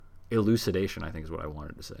Elucidation, I think, is what I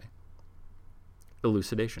wanted to say.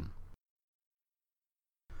 Elucidation.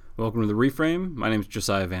 Welcome to The Reframe. My name is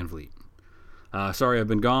Josiah Van Vliet. Sorry I've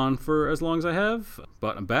been gone for as long as I have,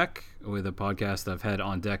 but I'm back with a podcast that I've had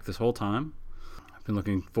on deck this whole time. I've been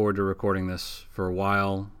looking forward to recording this for a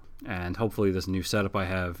while, and hopefully this new setup I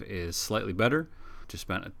have is slightly better. Just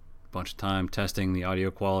spent a bunch of time testing the audio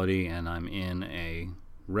quality, and I'm in a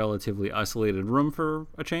relatively isolated room for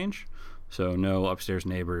a change. So no upstairs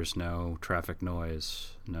neighbors, no traffic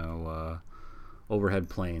noise, no overhead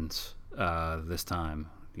planes this time.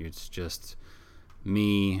 It's just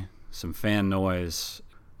me, some fan noise,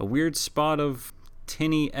 a weird spot of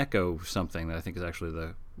tinny echo something that I think is actually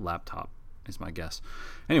the laptop, is my guess.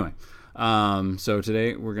 Anyway, so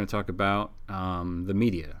today we're going to talk about the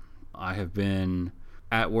media. I have been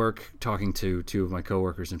at work talking to two of my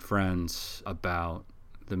coworkers and friends about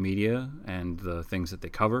the media and the things that they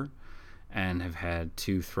cover, and have had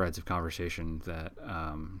two threads of conversation that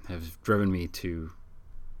have driven me to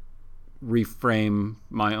reframe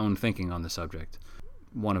my own thinking on the subject.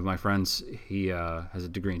 One of my friends, he has a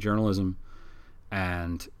degree in journalism,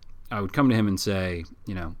 and I would come to him and say,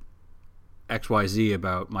 XYZ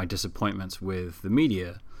about my disappointments with the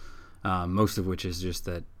media, most of which is just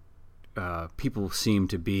that people seem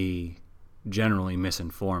to be generally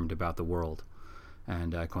misinformed about the world,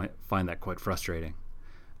 and I find that quite frustrating.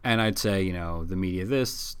 And I'd say, the media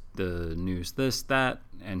this, the news this, that,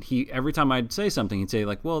 and every time I'd say something, he'd say,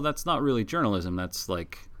 well, that's not really journalism, that's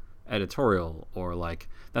editorial, or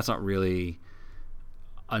that's not really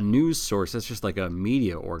a news source, that's just a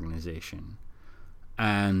media organization.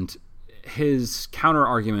 And his counter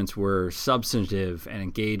arguments were substantive and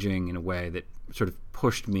engaging in a way that sort of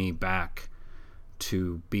pushed me back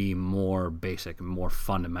to be more basic and more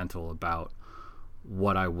fundamental about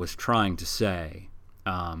what I was trying to say,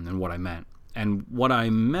 and what I meant. And what I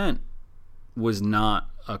meant was not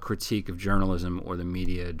a critique of journalism or the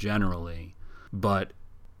media generally, but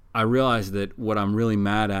I realized that what I'm really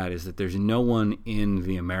mad at is that there's no one in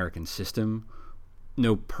the American system,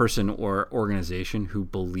 no person or organization who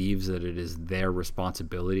believes that it is their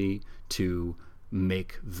responsibility to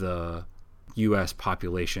make the U.S.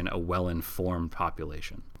 population a well-informed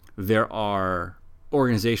population. There are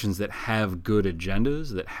organizations that have good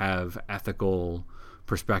agendas, that have ethical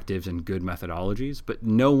perspectives and good methodologies, but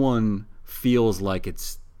no one feels like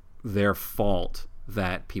it's their fault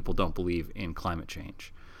that people don't believe in climate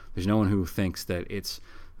change. There's no one who thinks that it's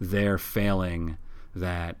their failing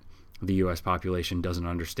that the U.S. population doesn't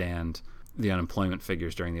understand the unemployment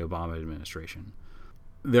figures during the Obama administration.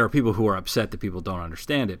 There are people who are upset that people don't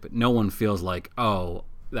understand it, but no one feels like, oh,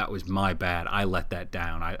 that was my bad. I let that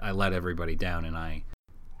down. I let everybody down,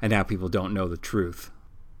 and now people don't know the truth.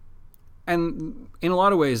 And in a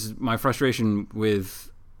lot of ways, my frustration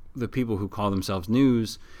with the people who call themselves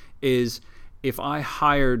news is if I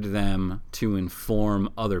hired them to inform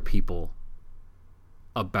other people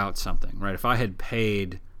about something, right? If I had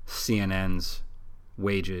paid CNN's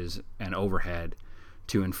wages and overhead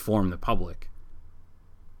to inform the public,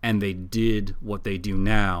 and they did what they do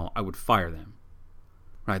now, I would fire them,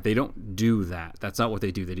 right? They don't do that. That's not what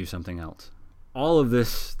they do. They do something else. All of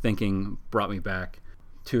this thinking brought me back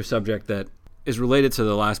to a subject that is related to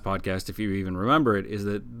the last podcast, if you even remember it, is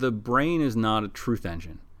that the brain is not a truth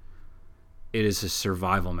engine. It is a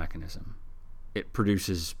survival mechanism. It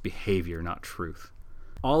produces behavior, not truth.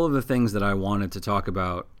 All of the things that I wanted to talk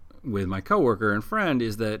about with my coworker and friend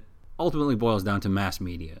is that ultimately boils down to mass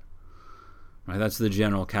media. Right? That's the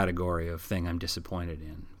general category of thing I'm disappointed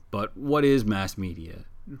in. But what is mass media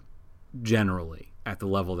generally at the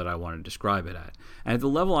level that I want to describe it at? And at the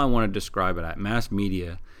level I want to describe it at, mass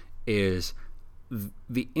media is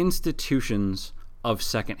the institutions of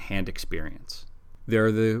secondhand experience.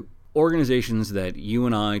 They're the organizations that you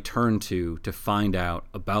and I turn to find out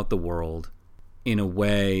about the world in a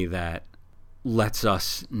way that lets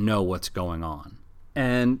us know what's going on.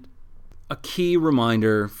 And a key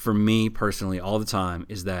reminder for me personally all the time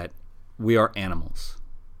is that we are animals.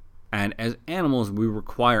 And as animals, we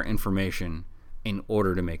require information in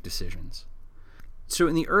order to make decisions. So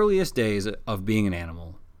in the earliest days of being an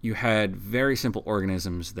animal, you had very simple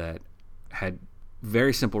organisms that had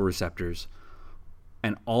very simple receptors,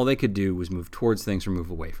 and all they could do was move towards things or move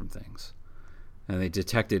away from things. And they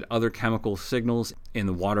detected other chemical signals in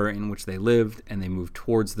the water in which they lived, and they moved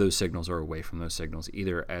towards those signals or away from those signals,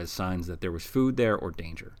 either as signs that there was food there or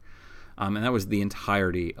danger. And that was the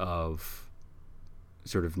entirety of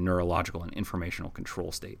sort of neurological and informational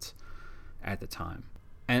control states at the time.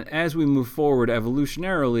 And as we move forward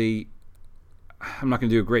evolutionarily, I'm not going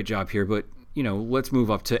to do a great job here, but, let's move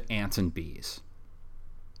up to ants and bees.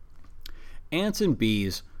 ants and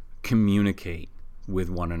bees communicate with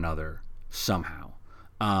one another somehow.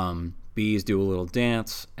 Bees do a little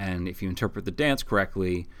dance, and if you interpret the dance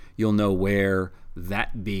correctly, you'll know where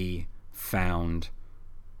that bee found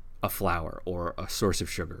a flower or a source of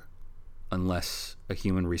sugar, unless a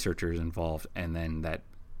human researcher is involved, and then that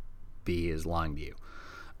bee is lying to you.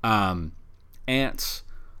 Ants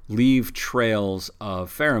leave trails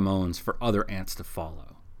of pheromones for other ants to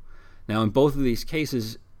follow. Now, in both of these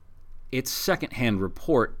cases, it's secondhand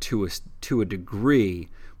report to a degree,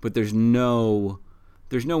 but there's no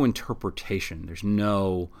interpretation. There's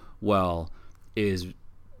no, well, is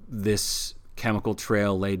this chemical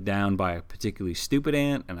trail laid down by a particularly stupid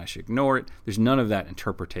ant and I should ignore it? There's none of that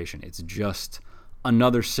interpretation. It's just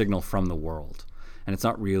another signal from the world. And it's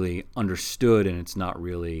not really understood, and it's not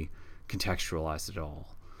really contextualized at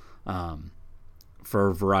all, for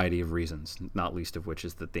a variety of reasons, not least of which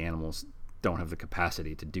is that the animals don't have the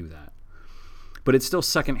capacity to do that. But it's still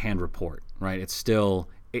secondhand report, right? It's still,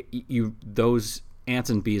 those ants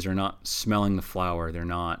and bees are not smelling the flower. They're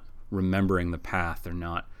not remembering the path. They're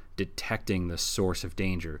not detecting the source of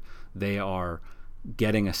danger. They are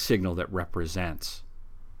getting a signal that represents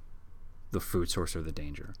the food source or the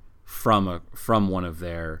danger from one of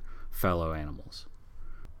their fellow animals.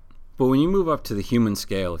 But when you move up to the human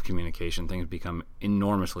scale of communication, things become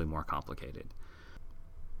enormously more complicated.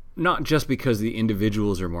 Not just because the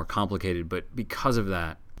individuals are more complicated, but because of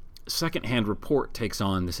that, secondhand report takes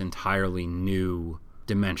on this entirely new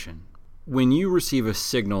dimension. When you receive a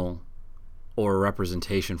signal or a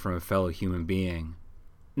representation from a fellow human being,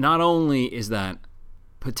 not only is that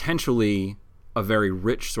potentially a very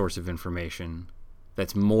rich source of information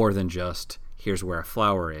that's more than just here's where a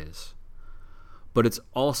flower is, but it's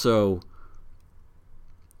also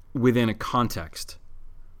within a context.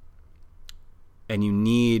 And you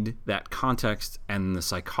need that context and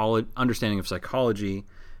the understanding of psychology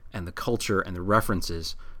and the culture and the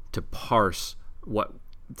references to parse what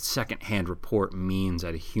secondhand report means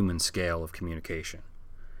at a human scale of communication.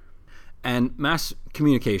 And mass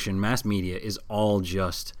communication, mass media, is all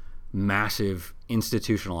just massive,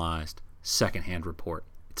 institutionalized secondhand report.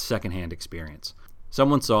 It's secondhand experience.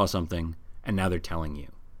 Someone saw something, and now they're telling you.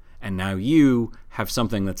 And now you have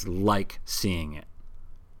something that's like seeing it,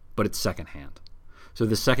 but it's secondhand. So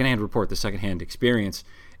the secondhand report, the secondhand experience,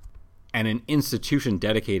 and an institution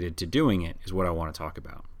dedicated to doing it is what I want to talk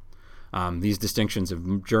about. These distinctions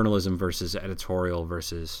of journalism versus editorial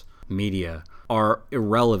versus media are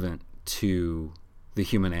irrelevant to the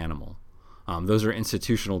human animal. Those are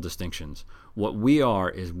institutional distinctions. What we are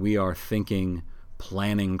is we are thinking,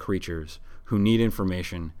 planning creatures who need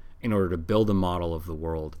information in order to build a model of the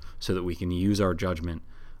world so that we can use our judgment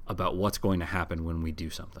about what's going to happen when we do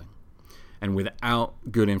something. And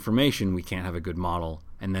without good information, we can't have a good model,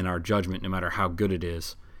 and then our judgment, no matter how good it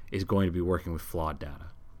is going to be working with flawed data.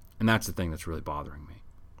 And that's the thing that's really bothering me.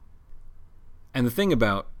 And the thing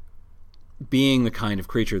about being the kind of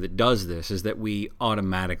creature that does this is that we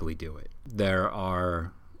automatically do it. There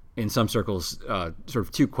are, in some circles, sort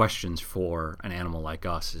of two questions for an animal like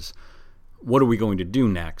us is, what are we going to do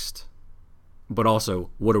next? But also,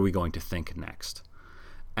 what are we going to think next?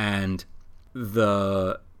 And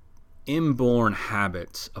the inborn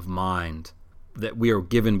habits of mind that we are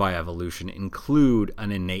given by evolution include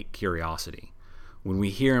an innate curiosity. When we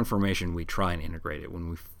hear information, we try and integrate it. When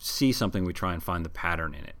we see something, we try and find the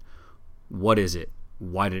pattern in it. What is it?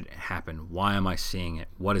 Why did it happen? Why am I seeing it?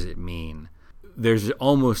 What does it mean? There's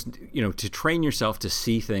almost, to train yourself to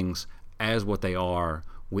see things as what they are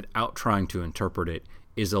without trying to interpret it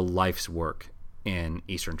is a life's work in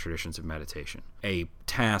Eastern traditions of meditation. A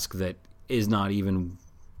task that is not even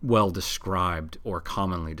well described or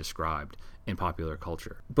commonly described in popular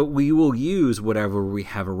culture. But we will use whatever we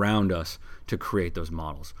have around us to create those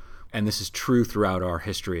models. And this is true throughout our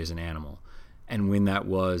history as an animal. And when that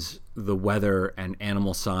was the weather and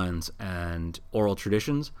animal signs and oral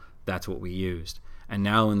traditions, that's what we used. And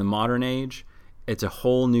now in the modern age, it's a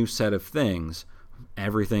whole new set of things.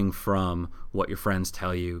 Everything from what your friends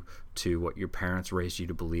tell you to what your parents raised you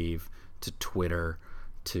to believe to Twitter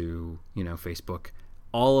to, Facebook.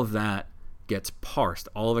 All of that gets parsed.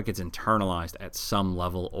 All of it gets internalized at some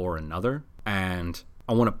level or another. And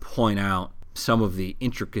I want to point out some of the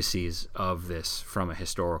intricacies of this from a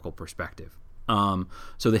historical perspective.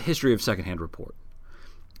 So the history of secondhand report.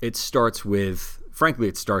 It starts with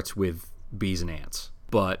bees and ants.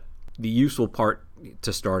 But the useful part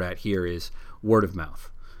to start at here is word of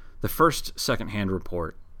mouth. The first secondhand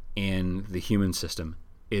report in the human system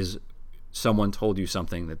is someone told you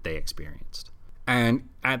something that they experienced. And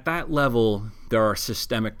at that level, there are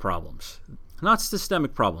systemic problems. Not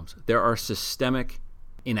systemic problems. There are systemic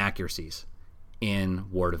inaccuracies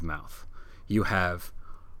in word of mouth. You have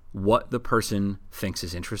what the person thinks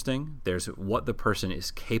is interesting. There's what the person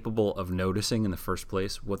is capable of noticing in the first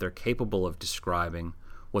place, what they're capable of describing,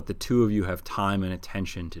 what the two of you have time and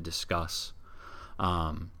attention to discuss.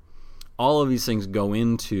 All of these things go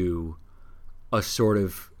into a sort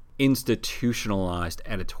of institutionalized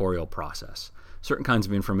editorial process. Certain kinds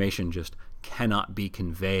of information just cannot be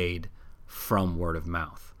conveyed from word of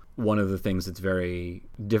mouth. One of the things that's very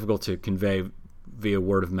difficult to convey via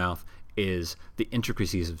word of mouth is the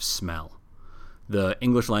intricacies of smell. The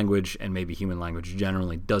English language, and maybe human language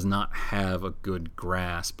generally, does not have a good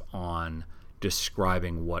grasp on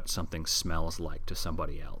describing what something smells like to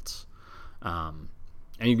somebody else.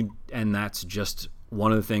 And that's just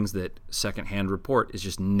one of the things that secondhand report is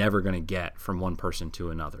just never going to get from one person to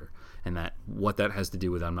another. And that what that has to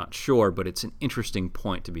do with, I'm not sure, but it's an interesting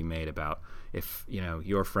point to be made about if,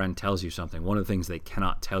 your friend tells you something, one of the things they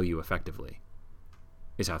cannot tell you effectively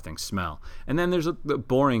is how things smell. And then there's the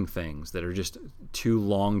boring things that are just too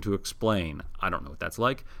long to explain. I don't know what that's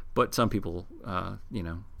like, but some people,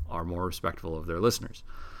 are more respectful of their listeners.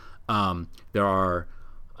 There are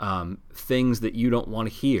things that you don't want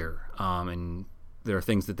to hear, and there are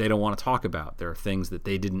things that they don't want to talk about. There are things that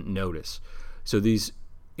they didn't notice. So these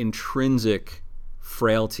intrinsic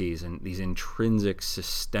frailties and these intrinsic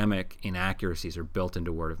systemic inaccuracies are built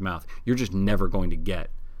into word of mouth. You're just never going to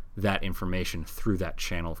get that information through that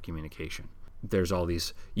channel of communication. There's all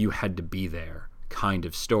these you had to be there kind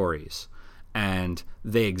of stories, and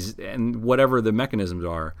and whatever the mechanisms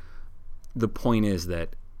are, the point is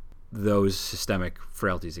that those systemic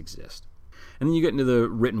frailties exist. And then you get into the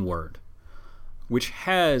written word, which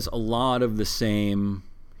has a lot of the same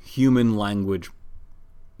human language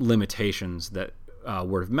limitations that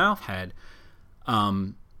word of mouth had,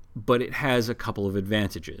 but it has a couple of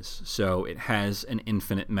advantages. So it has an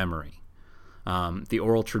infinite memory. The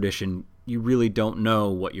oral tradition, you really don't know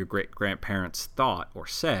what your great-grandparents thought or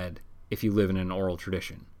said if you live in an oral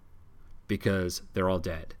tradition, because they're all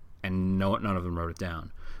dead and none of them wrote it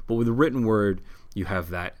down. But with the written word, you have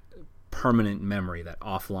that permanent memory, that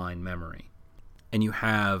offline memory. And you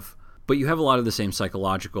have a lot of the same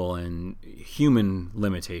psychological and human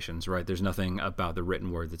limitations, right? There's nothing about the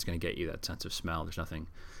written word that's going to get you that sense of smell. There's nothing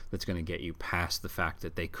that's going to get you past the fact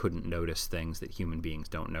that they couldn't notice things that human beings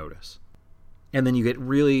don't notice. And then you get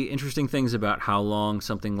really interesting things about how long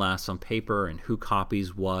something lasts on paper and who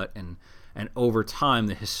copies what, and over time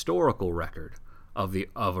the historical record of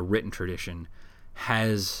a written tradition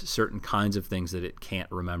has certain kinds of things that it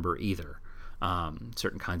can't remember either.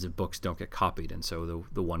 Certain kinds of books don't get copied, and so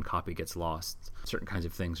the one copy gets lost. Certain kinds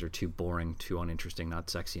of things are too boring, too uninteresting, not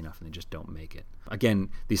sexy enough, and they just don't make it. Again,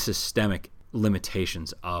 these systemic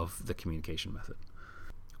limitations of the communication method.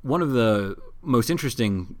 One of the most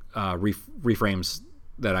interesting reframes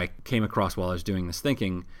that I came across while I was doing this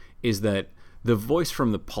thinking is that the voice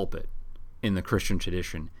from the pulpit in the Christian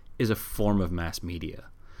tradition is a form of mass media.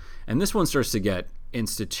 And this one starts to get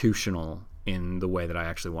institutional in the way that I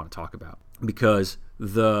actually want to talk about, because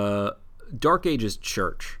the Dark Ages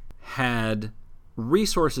church had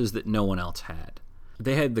resources that no one else had.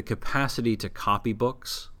 They had the capacity to copy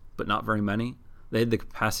books, but not very many. They had the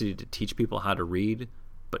capacity to teach people how to read,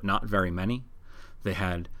 but not very many. They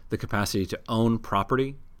had the capacity to own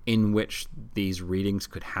property in which these readings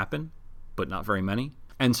could happen, but not very many.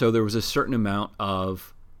 And so there was a certain amount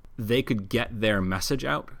of, they could get their message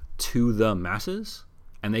out to the masses,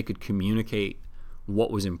 and they could communicate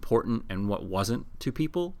what was important and what wasn't to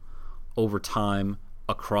people over time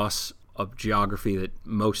across a geography that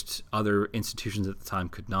most other institutions at the time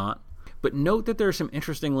could not. But note that there are some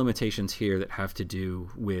interesting limitations here that have to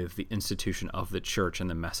do with the institution of the church and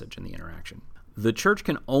the message and the interaction. The church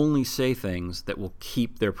can only say things that will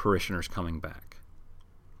keep their parishioners coming back.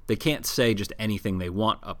 They can't say just anything they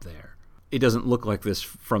want up there. It doesn't look like this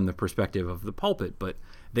from the perspective of the pulpit, but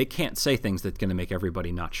they can't say things that's going to make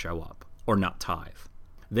everybody not show up or not tithe.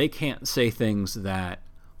 They can't say things that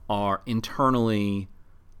are internally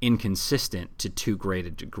inconsistent to too great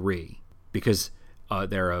a degree, because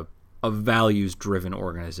they're a values-driven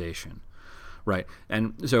organization, right?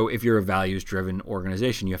 And so if you're a values-driven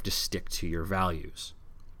organization, you have to stick to your values,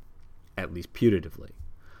 at least putatively.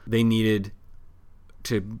 They needed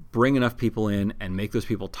to bring enough people in and make those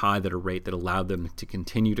people tithe at a rate that allowed them to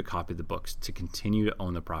continue to copy the books, to continue to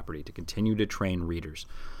own the property, to continue to train readers.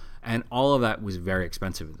 And all of that was very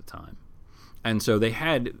expensive at the time. And so they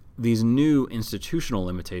had these new institutional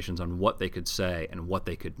limitations on what they could say and what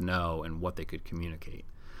they could know and what they could communicate.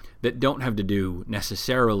 that don't have to do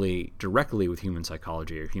necessarily directly with human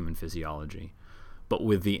psychology or human physiology, but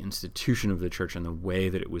with the institution of the church and the way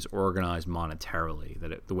that it was organized monetarily,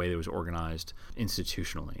 the way that it was organized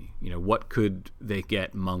institutionally. What could they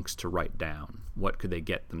get monks to write down? What could they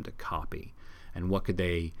get them to copy? And what could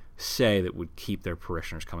they say that would keep their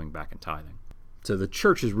parishioners coming back and tithing? So the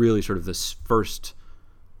church is really sort of this first,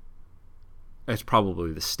 it's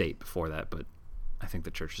probably the state before that, but I think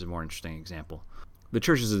the church is a more interesting example. The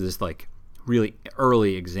church is this really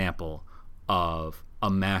early example of a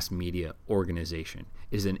mass media organization.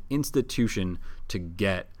 It is an institution to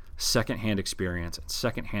get secondhand experience and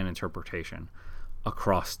secondhand interpretation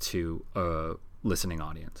across to a listening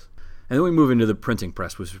audience. And then we move into the printing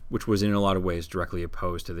press, which was in a lot of ways directly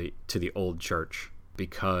opposed to the old church,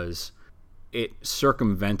 because it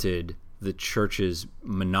circumvented the church's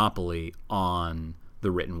monopoly on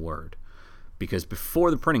the written word. Because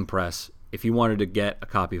before the printing press, if you wanted to get a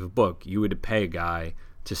copy of a book, you would pay a guy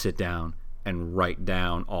to sit down and write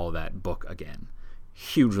down all that book again.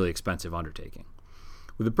 Hugely expensive undertaking.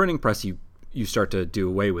 With the printing press, you start to do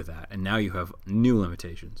away with that, and now you have new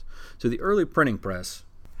limitations. So the early printing press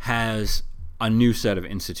has a new set of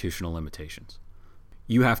institutional limitations.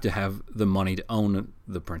 You have to have the money to own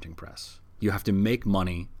the printing press. You have to make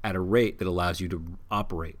money at a rate that allows you to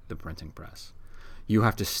operate the printing press. You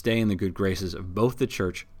have to stay in the good graces of both the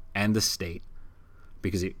church and the state,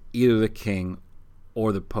 because if either the king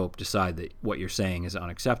or the pope decide that what you're saying is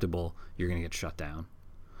unacceptable, you're going to get shut down.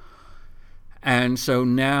 And so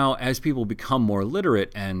now, as people become more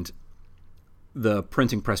literate and the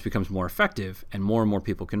printing press becomes more effective and more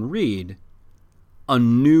people can read, a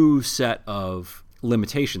new set of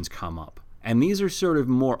limitations come up. And these are sort of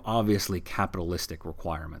more obviously capitalistic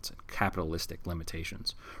requirements and capitalistic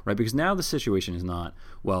limitations, right? Because now the situation is not,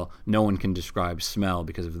 well, no one can describe smell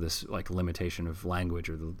because of this limitation of language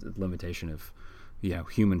or the limitation of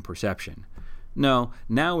human perception. No,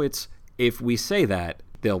 now it's, if we say that,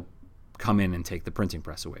 they'll come in and take the printing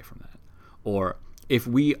press away from that. Or if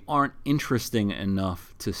we aren't interesting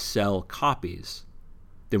enough to sell copies,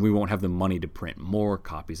 then we won't have the money to print more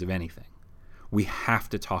copies of anything. We have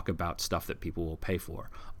to talk about stuff that people will pay for.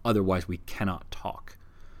 Otherwise, we cannot talk.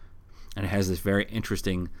 And it has this very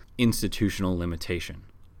interesting institutional limitation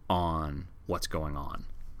on what's going on.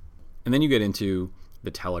 And then you get into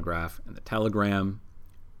the telegraph and the telegram.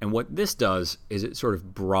 And what this does is it sort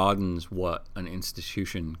of broadens what an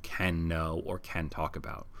institution can know or can talk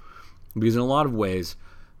about. Because in a lot of ways,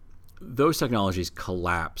 those technologies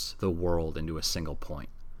collapse the world into a single point.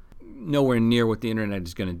 Nowhere near what the internet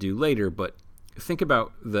is going to do later, but think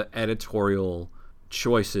about the editorial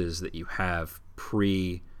choices that you have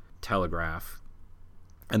pre-telegraph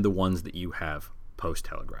and the ones that you have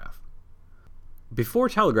post-telegraph. Before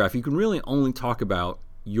telegraph, you can really only talk about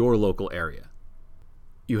your local area.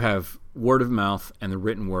 You have word of mouth and the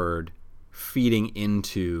written word feeding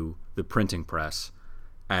into the printing press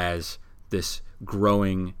as this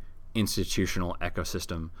growing institutional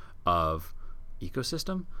ecosystem of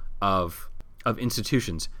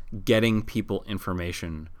institutions getting people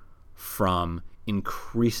information from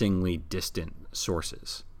increasingly distant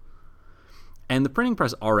sources. And the printing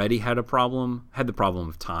press already had the problem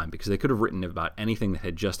of time, because they could have written about anything that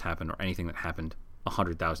had just happened or anything that happened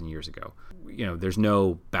 100,000 years ago. There's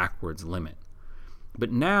no backwards limit. But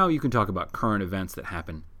now you can talk about current events that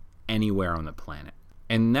happen anywhere on the planet.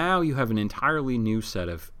 And now you have an entirely new set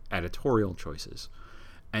of editorial choices.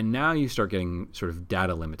 And now you start getting sort of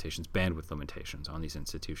data limitations, bandwidth limitations on these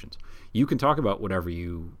institutions. You can talk about whatever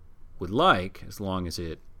you would like, as long as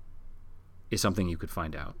it is something you could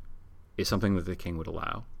find out, is something that the king would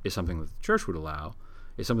allow, is something that the church would allow,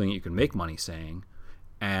 is something that you can make money saying,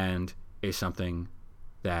 and is something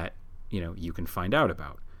that you can find out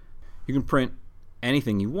about. You can print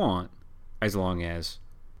anything you want as long as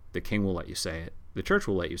the king will let you say it, the church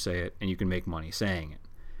will let you say it, and you can make money saying it.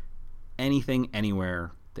 Anything,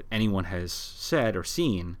 anywhere that anyone has said or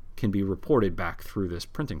seen can be reported back through this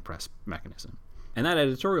printing press mechanism. And that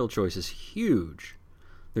editorial choice is huge.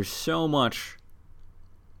 There's so much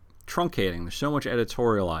truncating, there's so much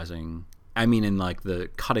editorializing. I mean, in the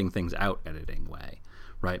cutting things out editing way,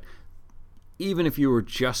 right? Even if you were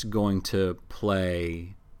just going to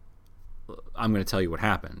play, I'm going to tell you what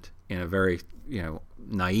happened in a very,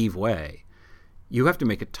 naive way, you have to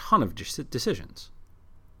make a ton of decisions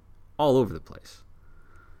all over the place.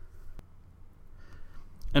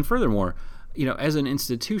 And furthermore, as an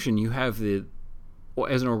institution, as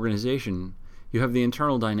an organization, you have the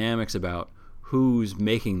internal dynamics about who's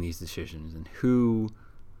making these decisions and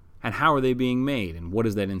how are they being made, and what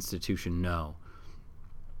does that institution know.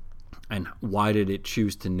 And why did it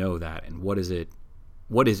choose to know that? And what is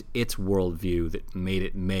its worldview that made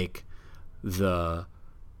it make the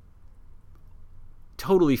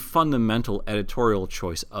totally fundamental editorial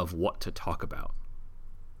choice of what to talk about?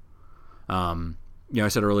 I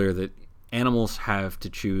said earlier that animals have to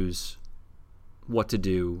choose what to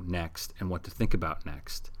do next and what to think about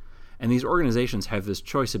next. And these organizations have this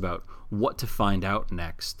choice about what to find out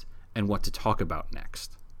next and what to talk about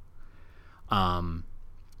next.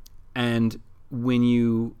 And when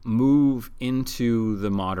you move into the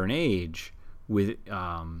modern age with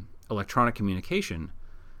electronic communication,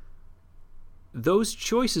 those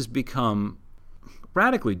choices become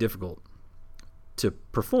radically difficult to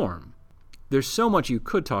perform. There's so much you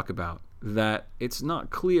could talk about that it's not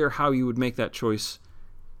clear how you would make that choice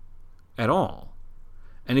at all.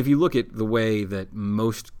 And if you look at the way that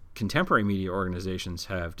most contemporary media organizations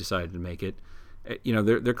have decided to make it,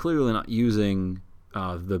 they're clearly not using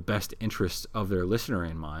the best interests of their listener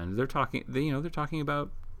in mind. They're talking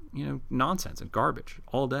about nonsense and garbage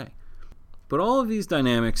all day. But all of these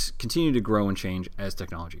dynamics continue to grow and change as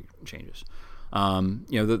technology changes.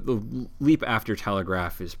 The leap after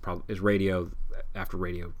telegraph is radio, after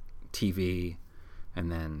radio, TV, and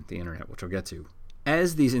then the internet, which I'll get to.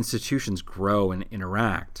 As these institutions grow and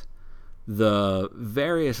interact, the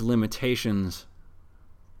various limitations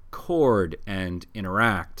chord and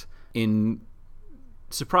interact in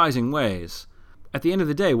surprising ways. At the end of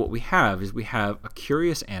the day, what we have is a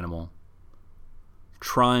curious animal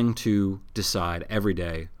trying to decide every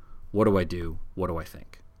day, what do I do? What do I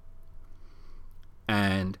think?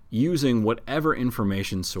 And using whatever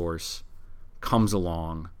information source comes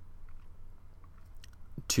along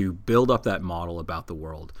to build up that model about the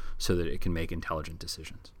world so that it can make intelligent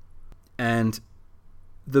decisions. And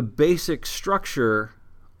the basic structure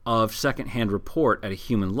of secondhand report at a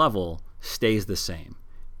human level stays the same.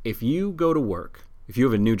 If you go to work, if you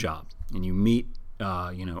have a new job and you meet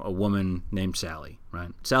a woman named Sally,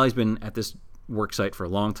 right? Sally's been at this work site for a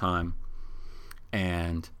long time,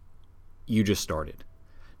 and you just started.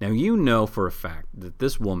 Now, you know for a fact that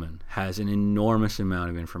this woman has an enormous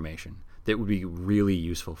amount of information that would be really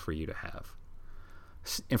useful for you to have.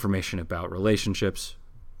 Information about relationships,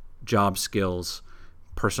 job skills,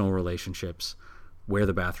 personal relationships, where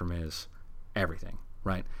the bathroom is, everything,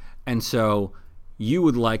 right? And so you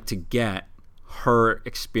would like to get her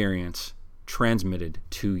experience transmitted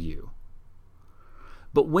to you.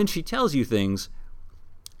 But when she tells you things,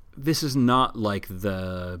 this is not like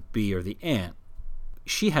the bee or the ant.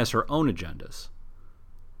 She has her own agendas,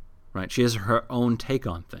 right? She has her own take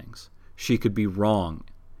on things. She could be wrong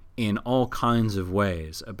in all kinds of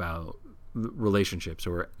ways about relationships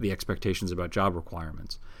or the expectations about job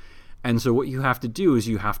requirements. And so what you have to do is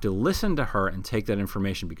you have to listen to her and take that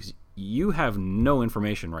information, because you have no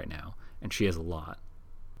information right now and she has a lot.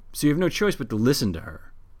 So you have no choice but to listen to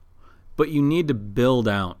her. But you need to build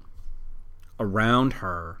out around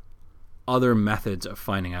her other methods of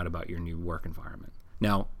finding out about your new work environment.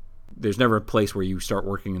 Now, there's never a place where you start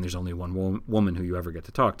working and there's only one woman who you ever get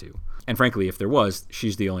to talk to. And frankly, if there was,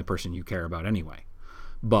 she's the only person you care about anyway.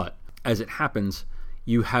 But as it happens,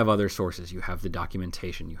 you have other sources. You have the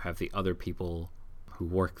documentation. You have the other people who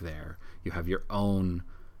work there. You have your own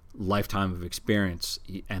lifetime of experience.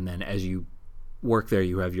 And then as you work there,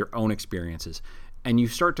 you have your own experiences. And you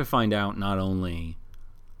start to find out not only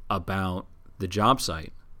about the job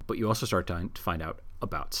site, but you also start to find out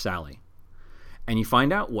about Sally. And you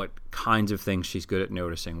find out what kinds of things she's good at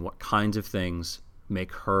noticing, what kinds of things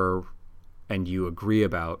make her and you agree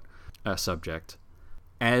about a subject.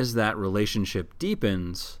 As that relationship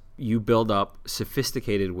deepens, you build up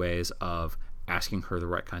sophisticated ways of asking her the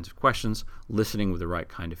right kinds of questions, listening with the right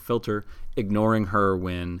kind of filter, ignoring her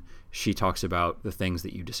when she talks about the things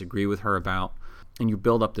that you disagree with her about, and you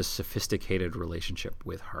build up this sophisticated relationship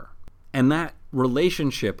with her. And that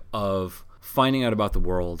relationship of finding out about the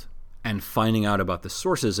world and finding out about the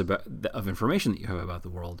sources of information that you have about the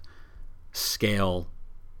world scale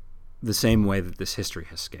the same way that this history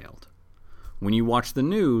has scaled. When you watch the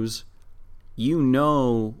news,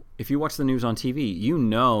 if you watch the news on TV, you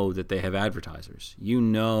know that they have advertisers. You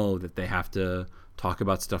know that they have to talk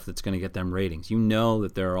about stuff that's going to get them ratings. You know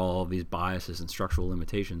that there are all these biases and structural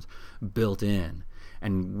limitations built in.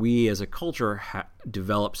 And we as a culture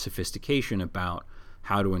develop sophistication about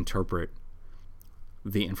how to interpret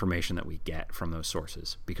the information that we get from those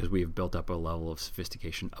sources, because we have built up a level of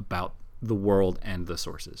sophistication about the world and the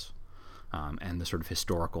sources, and the sort of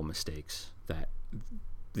historical mistakes that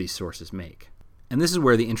these sources make. And this is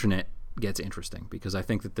where the internet gets interesting, because I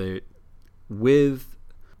think that with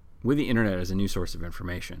the internet as a new source of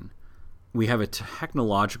information, we have a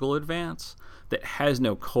technological advance that has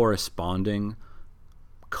no corresponding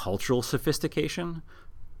cultural sophistication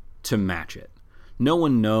to match it. No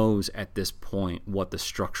one knows at this point what the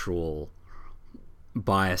structural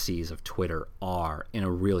biases of Twitter are in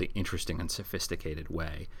a really interesting and sophisticated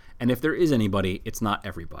way. And if there is anybody, it's not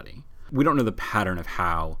everybody. We don't know the pattern of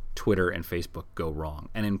how Twitter and Facebook go wrong.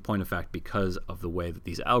 And in point of fact, because of the way that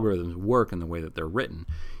these algorithms work and the way that they're written,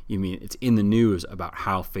 it's in the news about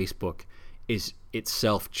how Facebook is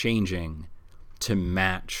itself changing to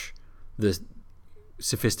match the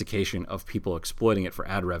sophistication of people exploiting it for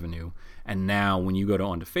ad revenue. And now when you go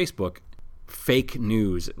onto Facebook, fake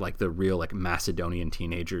news, like the real like Macedonian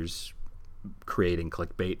teenagers creating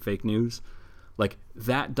clickbait fake news, like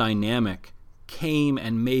that dynamic came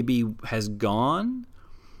and maybe has gone,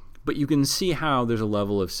 but you can see how there's a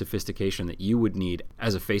level of sophistication that you would need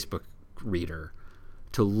as a Facebook reader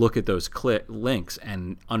to look at those links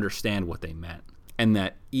and understand what they meant. And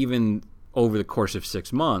that even over the course of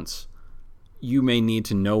 6 months, you may need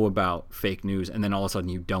to know about fake news, and then all of a sudden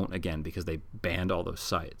you don't again because they banned all those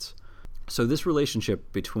sites. So this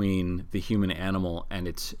relationship between the human animal and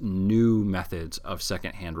its new methods of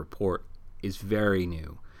secondhand report is very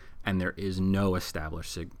new, and there is no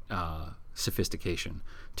established sophistication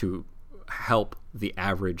to help the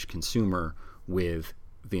average consumer with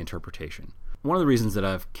the interpretation. One of the reasons that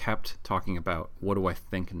I've kept talking about what do I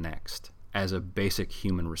think next as a basic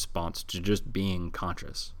human response to just being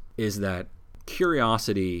conscious is that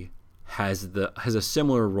curiosity has a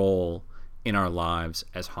similar role in our lives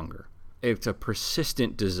as hunger. It's a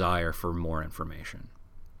persistent desire for more information.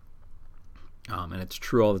 And it's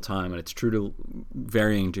true all the time, and it's true to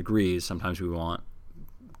varying degrees. Sometimes we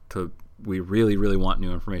really, really want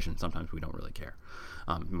new information. Sometimes we don't really care.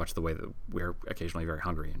 Much the way that we're occasionally very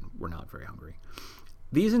hungry and we're not very hungry.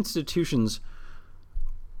 These institutions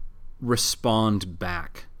respond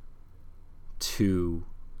back to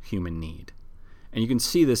human need. And you can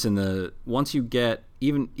see this once you get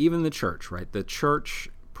even the church, right? The church,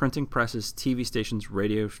 printing presses, TV stations,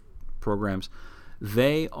 radio programs,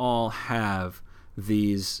 they all have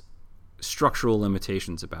these structural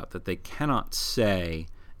limitations about that they cannot say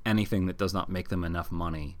anything that does not make them enough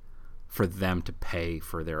money for them to pay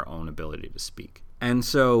for their own ability to speak. And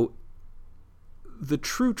so the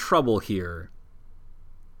true trouble here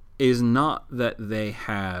is not that they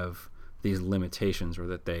have these limitations or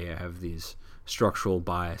that they have these structural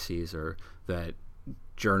biases or that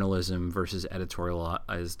journalism versus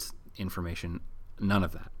editorialized information, none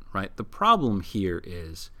of that, right? The problem here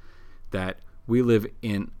is that we live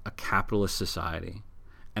in a capitalist society,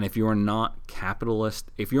 and if you're not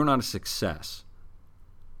capitalist, if you're not a success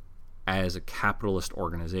as a capitalist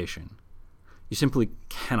organization, you simply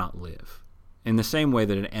cannot live. In the same way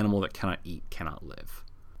that an animal that cannot eat cannot live.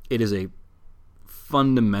 It is a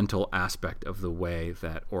fundamental aspect of the way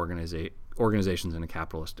that organizations in a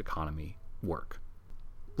capitalist economy work.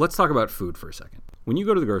 Let's talk about food for a second. When you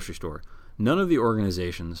go to the grocery store, none of the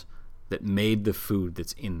organizations that made the food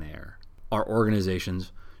that's in there are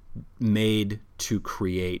organizations made to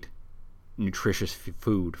create nutritious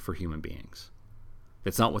food for human beings.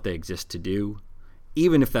 That's not what they exist to do,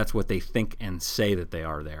 even if that's what they think and say that they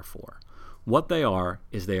are there for. What they are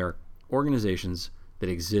is they are organizations that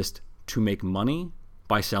exist to make money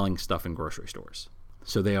by selling stuff in grocery stores.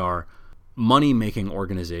 So they are money-making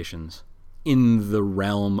organizations in the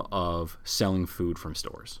realm of selling food from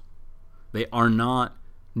stores. They are not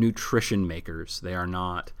nutrition makers. They are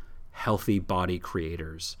not healthy body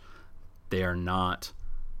creators. They are not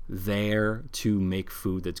there to make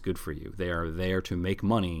food that's good for you. They are there to make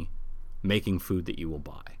money making food that you will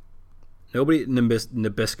buy. Nobody at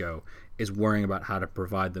Nabisco is worrying about how to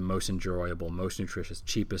provide the most enjoyable, most nutritious,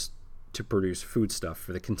 cheapest to produce foodstuff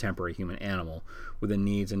for the contemporary human animal with the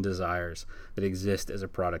needs and desires that exist as a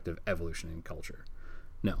product of evolution and culture.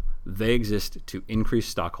 No, they exist to increase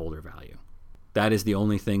stockholder value. That is the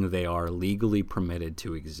only thing they are legally permitted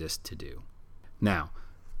to exist to do. Now,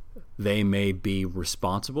 they may be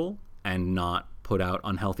responsible and not put out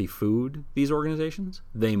unhealthy food, these organizations.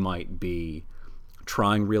 They might be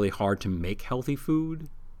trying really hard to make healthy food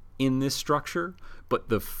in this structure, but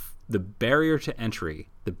the barrier to entry,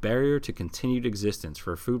 the barrier to continued existence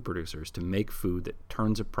for food producers to make food that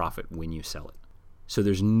turns a profit when you sell it. So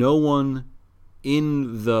there's no one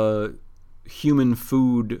in the human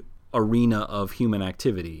food arena of human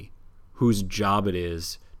activity whose job it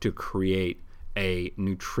is to create a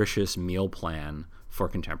nutritious meal plan for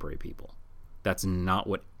contemporary people. That's not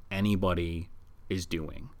what anybody is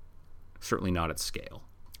doing, certainly not at scale.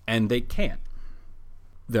 And they can't.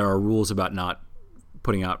 There are rules about not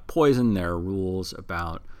putting out poison. There are rules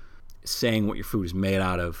about saying what your food is made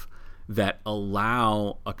out of that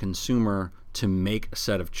allow a consumer to make a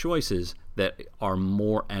set of choices that are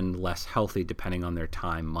more and less healthy depending on their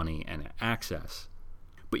time, money, and access.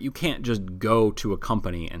 But you can't just go to a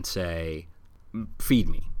company and say, feed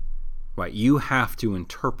me, right? You have to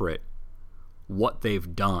interpret what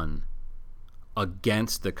they've done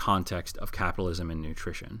against the context of capitalism and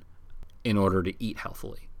nutrition in order to eat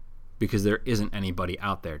healthily, because there isn't anybody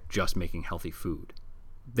out there just making healthy food.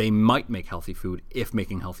 They might make healthy food if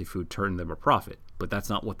making healthy food turned them a profit, but that's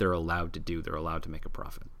not what they're allowed to do. They're allowed to make a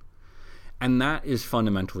profit. And that is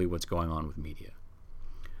fundamentally what's going on with media.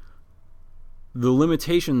 The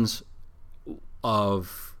limitations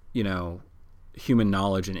of, human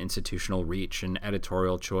knowledge and institutional reach and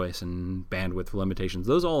editorial choice and bandwidth limitations,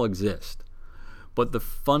 those all exist. But the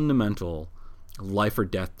fundamental life or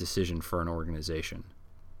death decision for an organization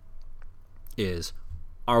is,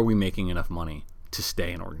 are we making enough money to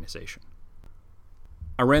stay an organization?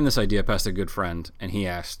 I ran this idea past a good friend, and he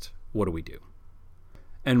asked, what do we do?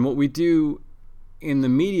 And what we do in the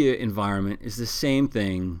media environment is the same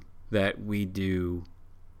thing that we do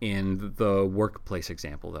in the workplace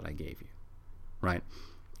example that I gave you, right?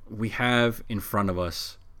 We have in front of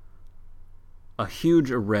us a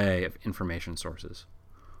huge array of information sources,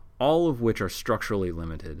 all of which are structurally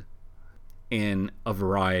limited in a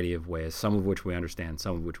variety of ways, some of which we understand,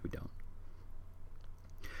 some of which we don't.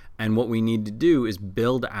 And what we need to do is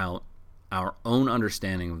build out our own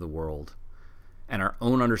understanding of the world and our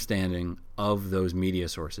own understanding of those media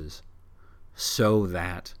sources so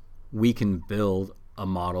that we can build a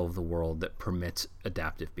model of the world that permits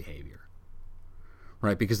adaptive behavior,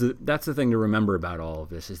 right? Because that's the thing to remember about all of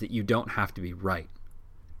this, is that you don't have to be right.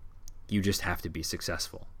 You just have to be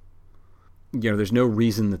successful. There's no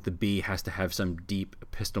reason that the bee has to have some deep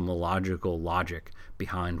epistemological logic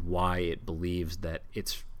behind why it believes that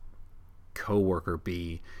its coworker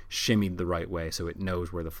bee shimmied the right way so it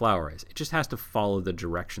knows where the flower is. It just has to follow the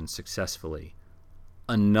directions successfully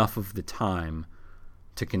enough of the time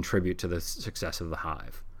to contribute to the success of the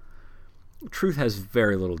hive. Truth has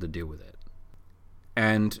very little to do with it.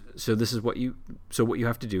 And so what you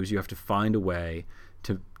have to do is you have to find a way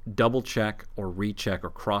to double check or recheck or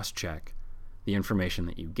cross check the information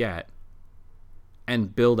that you get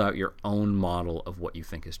and build out your own model of what you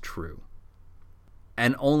think is true.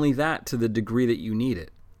 And only that to the degree that you need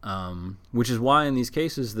it. Which is why in these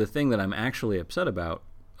cases, the thing that I'm actually upset about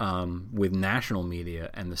with national media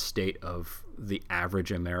and the state of the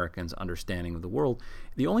average American's understanding of the world,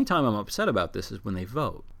 the only time I'm upset about this is when they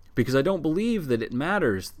vote. Because I don't believe that it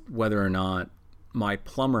matters whether or not my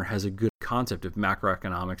plumber has a good concept of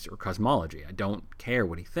macroeconomics or cosmology. I don't care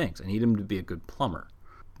what he thinks. I need him to be a good plumber.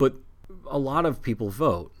 But a lot of people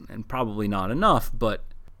vote, and probably not enough, but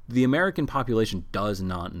the American population does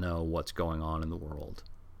not know what's going on in the world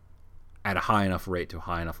at a high enough rate to a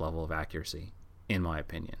high enough level of accuracy, in my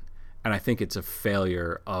opinion. And I think it's a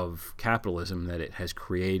failure of capitalism that it has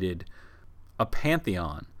created a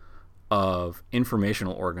pantheon of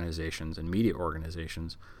informational organizations and media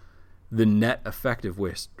organizations, the net effect of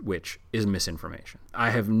which is misinformation. I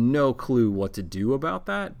have no clue what to do about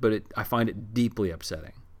that, but I find it deeply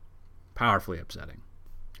upsetting, powerfully upsetting.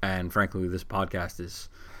 And frankly, this podcast is,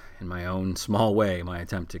 in my own small way, my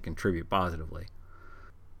attempt to contribute positively.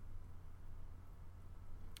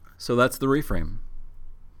 So that's the reframe.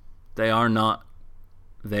 They are not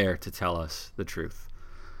there to tell us the truth,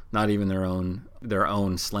 not even their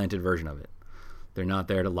own slanted version of it. They're not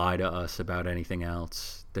there to lie to us about anything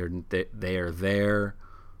else. They are there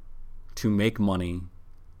to make money.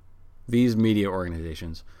 These media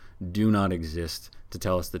organizations do not exist to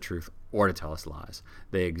tell us the truth or to tell us lies.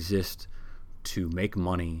 They exist to make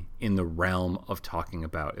money in the realm of talking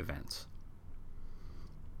about events.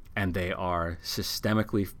 And they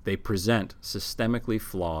present systemically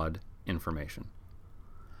flawed information.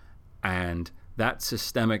 And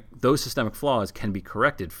those systemic flaws can be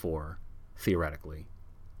corrected for, theoretically.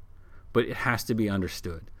 But it has to be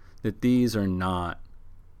understood that these are not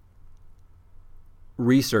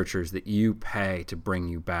researchers that you pay to bring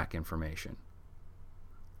you back information.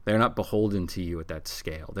 They're not beholden to you at that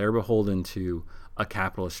scale. They're beholden to a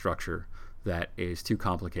capitalist structure that is too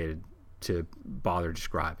complicated to bother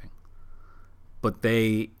describing. But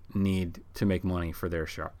they need to make money for their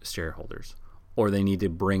shareholders, or they need to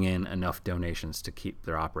bring in enough donations to keep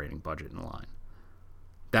their operating budget in line.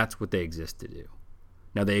 That's what they exist to do.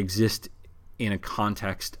 Now, they exist in a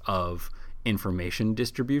context of information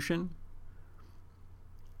distribution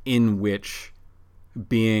in which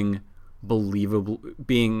being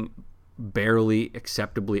barely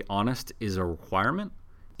acceptably honest is a requirement.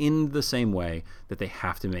 in the same way that they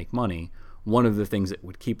have to make money, one of the things that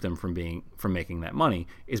would keep them from making that money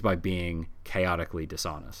is by being chaotically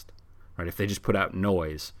dishonest. Right? If they just put out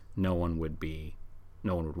noise, no one would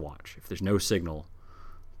watch. If there's no signal,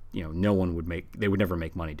 they would never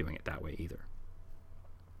make money doing it that way either.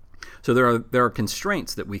 So there are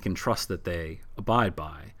constraints that we can trust that they abide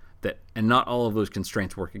by, and not all of those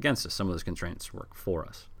constraints work against us. Some of those constraints work for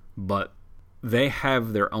us. But they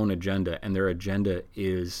have their own agenda, and their agenda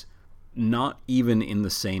is not even in the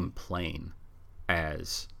same plane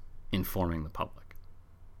as informing the public.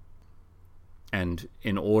 And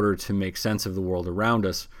in order to make sense of the world around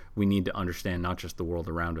us, we need to understand not just the world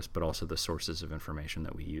around us, but also the sources of information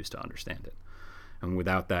that we use to understand it. And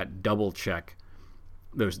without that double check,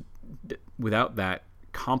 without that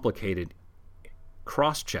complicated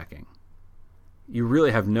cross-checking, you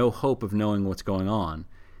really have no hope of knowing what's going on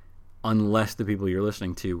unless the people you're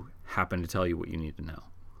listening to happen to tell you what you need to know.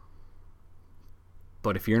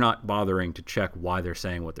 But if you're not bothering to check why they're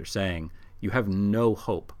saying what they're saying, you have no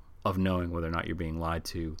hope of knowing whether or not you're being lied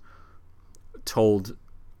to, told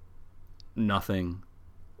nothing,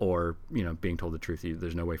 or being told the truth.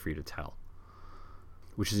 There's no way for you to tell.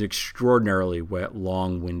 Which is an extraordinarily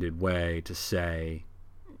long-winded way to say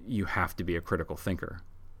you have to be a critical thinker.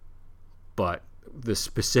 But the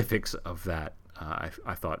specifics of that,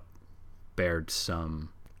 I thought, bared some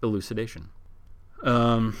elucidation.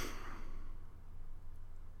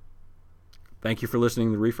 Thank you for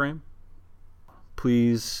listening to The Reframe.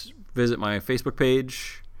 Please visit my Facebook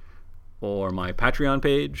page or my Patreon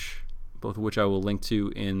page, both of which I will link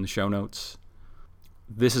to in the show notes.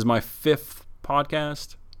 This is my 5th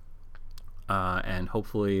podcast, and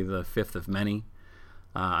hopefully the 5th of many.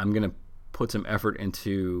 I'm going to put some effort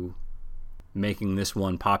into making this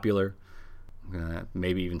one popular. I'm going to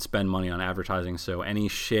maybe even spend money on advertising, so any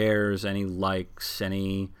shares, any likes,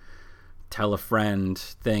 any tell a friend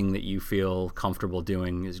thing that you feel comfortable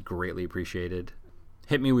doing is greatly appreciated.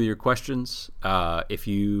 Hit me with your questions. If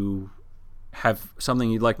you have something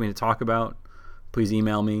you'd like me to talk about, please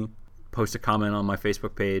email me, post a comment on my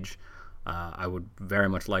Facebook page. I would very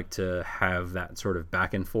much like to have that sort of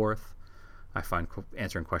back and forth. I find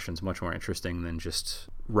answering questions much more interesting than just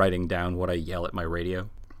writing down what I yell at my radio.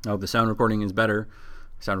 I hope the sound recording is better.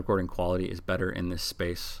 Sound recording quality is better in this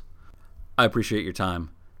space. I appreciate your time.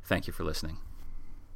 Thank you for listening.